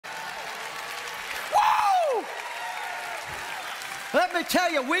Let me tell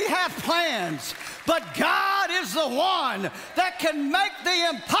you, we have plans, but God is the one that can make the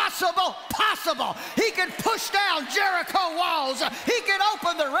impossible possible. He can push down Jericho walls. He can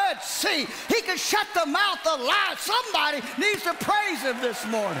open the Red Sea. He can shut the mouth of lions. Somebody needs to praise him this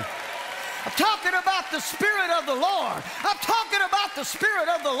morning. I'm talking about the Spirit of the Lord. I'm talking about the Spirit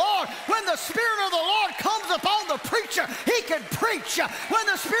of the Lord. When the Spirit of the Lord comes upon the preacher, he can preach. When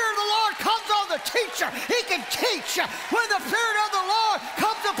the Spirit of the Lord comes on the teacher, he can teach. When the Spirit of the Lord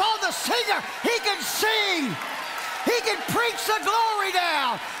comes upon the singer, he can sing. He can preach the glory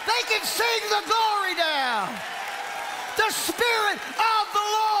down. They can sing the glory down. The Spirit of the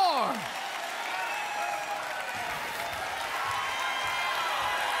Lord.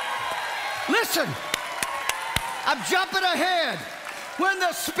 Listen, I'm jumping ahead. When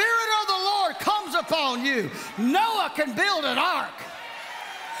the Spirit of the Lord comes upon you, Noah can build an ark.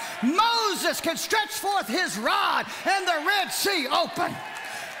 Moses can stretch forth his rod and the Red Sea open.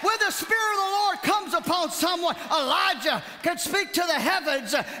 When the Spirit of the Lord comes upon someone, Elijah can speak to the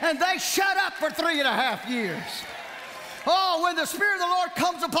heavens and they shut up for 3.5 years. Oh, when the Spirit of the Lord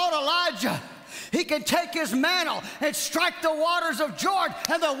comes upon Elijah, he can take his mantle and strike the waters of Jordan,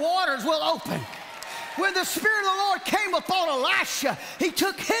 and the waters will open. When the Spirit of the Lord came upon Elisha, he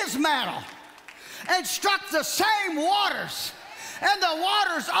took his mantle and struck the same waters, and the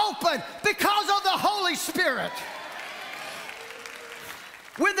waters opened because of the Holy Spirit.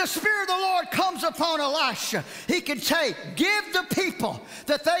 When the Spirit of the Lord comes upon Elisha, he can give the people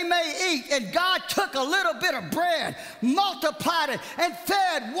that they may eat. And God took a little bit of bread, multiplied it, and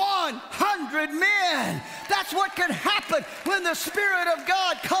fed 100 men. That's what can happen when the Spirit of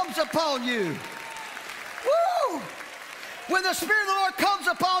God comes upon you. Woo! When the Spirit of the Lord comes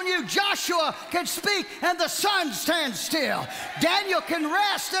upon you, Joshua can speak and the sun stands still. Daniel can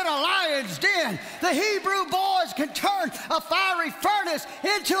rest in a lion's den. The Hebrew boys can turn a fiery furnace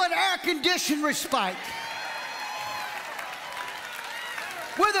into an air-conditioned respite.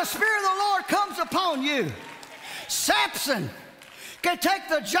 When the Spirit of the Lord comes upon you, Samson can take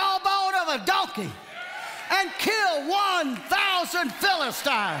the jawbone of a donkey and kill 1,000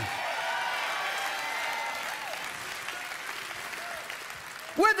 Philistines.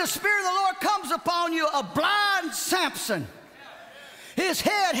 When the Spirit of the Lord comes upon you, a blind Samson, his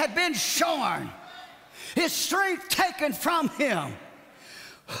head had been shorn, his strength taken from him.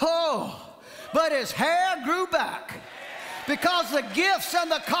 Oh, but his hair grew back because the gifts and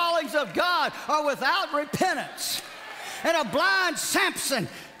the callings of God are without repentance. And a blind Samson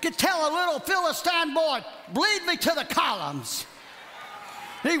could tell a little Philistine boy, lead me to the columns.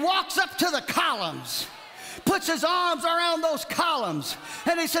 He walks up to the columns, puts his arms around those columns,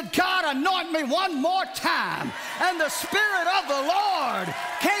 and he said, God, anoint me one more time. And the Spirit of the Lord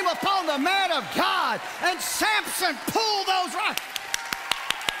came upon the man of God, and Samson pulled those rocks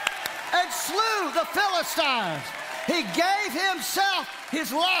and slew the Philistines. He gave himself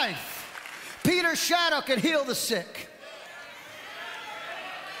his life. Peter's shadow could heal the sick.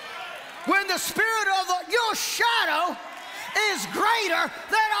 When the Spirit of your shadow is greater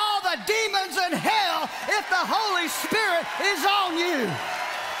than all the demons in hell if the Holy Spirit is on you.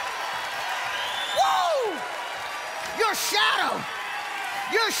 Woo! Your shadow,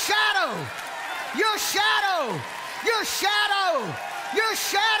 your shadow, your shadow, your shadow, your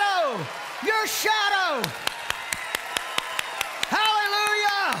shadow, your shadow.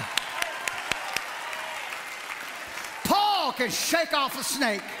 Hallelujah! Paul can shake off a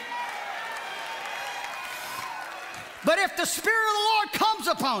snake. But if the Spirit of the Lord comes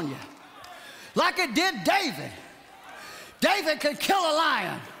upon you, like it did David, David can kill a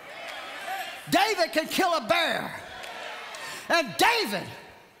lion. David can kill a bear. And David,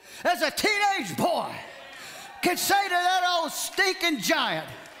 as a teenage boy, can say to that old stinking giant,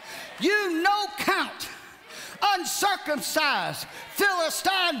 you no count, uncircumcised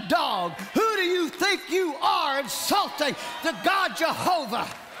Philistine dog, who do you think you are insulting the God Jehovah?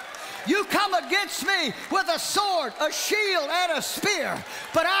 You come against me with a sword, a shield, and a spear,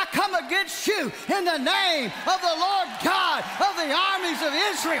 but I come against you in the name of the Lord God of the armies of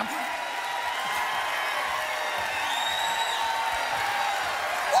Israel.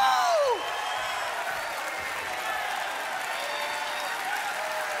 Woo!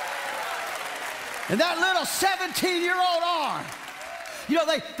 And that little 17-year-old arm, you know,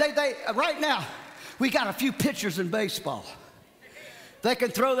 they right now, we got a few pitchers in baseball. They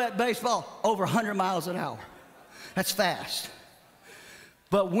can throw that baseball over 100 miles an hour. That's fast.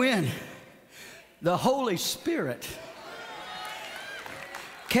 But when the Holy Spirit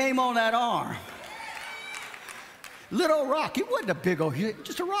came on that arm, little rock, it wasn't a big old,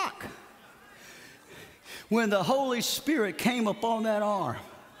 just a rock. when the Holy Spirit came upon that arm,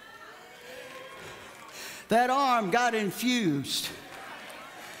 that arm got infused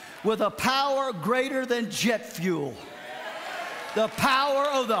with a power greater than jet fuel, the power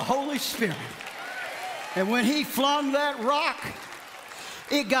of the Holy Spirit. And when he flung that rock,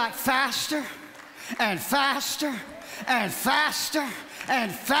 it got faster and faster and faster and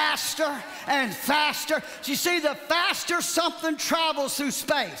faster and faster. You see, the faster something travels through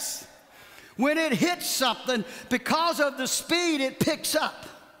space, when it hits something, because of the speed it picks up.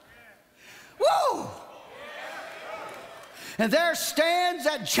 Woo! And there stands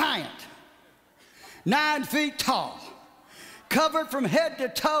that giant, 9 feet tall, covered from head to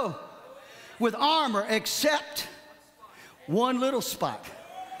toe with armor except one little spot.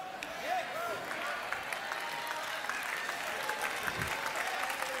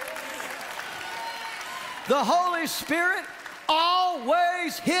 The Holy Spirit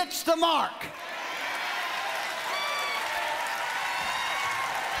always hits the mark.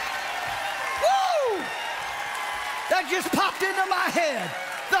 Woo! That just popped into my head.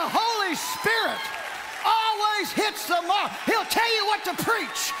 The Holy Spirit always hits the mark. He'll tell you what to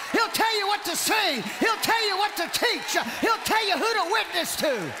preach. He'll tell you what to sing. He'll tell you what to teach. He'll tell you who to witness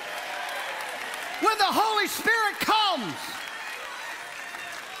to. When the Holy Spirit comes,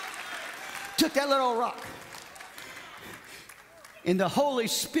 took that little rock, and the Holy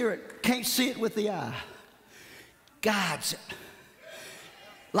Spirit can't see it with the eye, guides it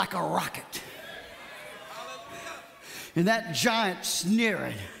like a rocket. And that giant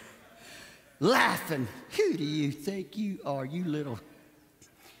sneering, laughing, who do you think you are, you little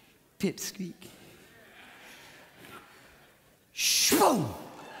pipsqueak? Shboom!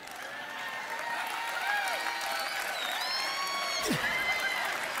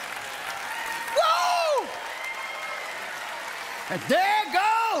 Whoa! And there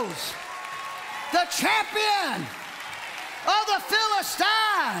goes the champion of the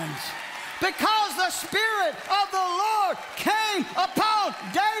Philistines, because the Spirit of the Lord came upon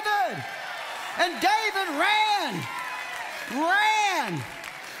David. And David ran.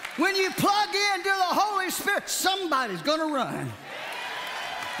 When you plug into the Holy Spirit, somebody's going to run.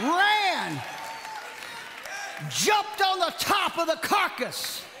 Ran. Jumped on the top of the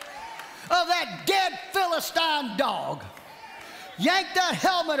carcass of that dead Philistine dog. Yanked that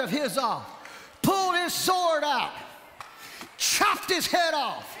helmet of his off. Pulled his sword out. Chopped his head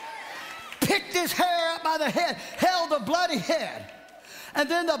off. Picked his hair out by the head. Held the bloody head. And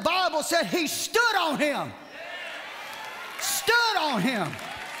then the Bible said he stood on him. Stood on him.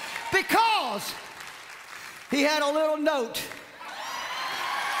 Because he had a little note.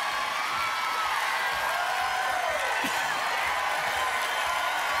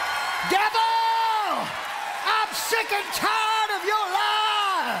 Devil, I'm sick and tired of your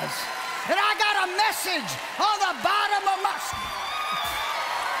lies. And I got a message on the bottom of my...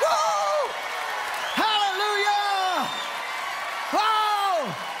 Woo! Hallelujah!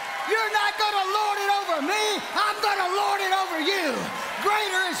 Oh, you're not going to lord it over me. I'm going to lord it over you.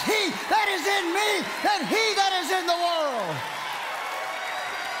 Greater is he that is in me than he that is in the world.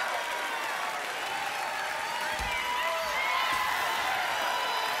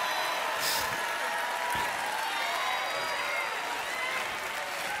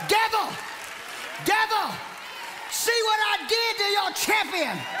 Devil, devil, see what I did to your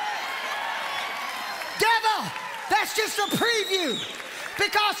champion. Devil, that's just a preview,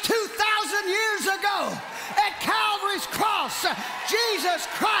 because 2,000 years ago at Calvary's cross, Jesus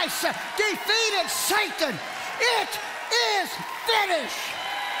Christ defeated Satan. It is finished.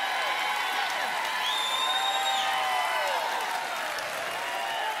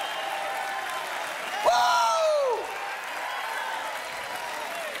 Woo!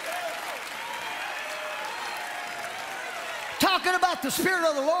 Talking about the Spirit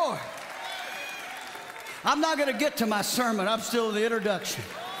of the Lord. I'm not going to get to my sermon. I'm still in the introduction.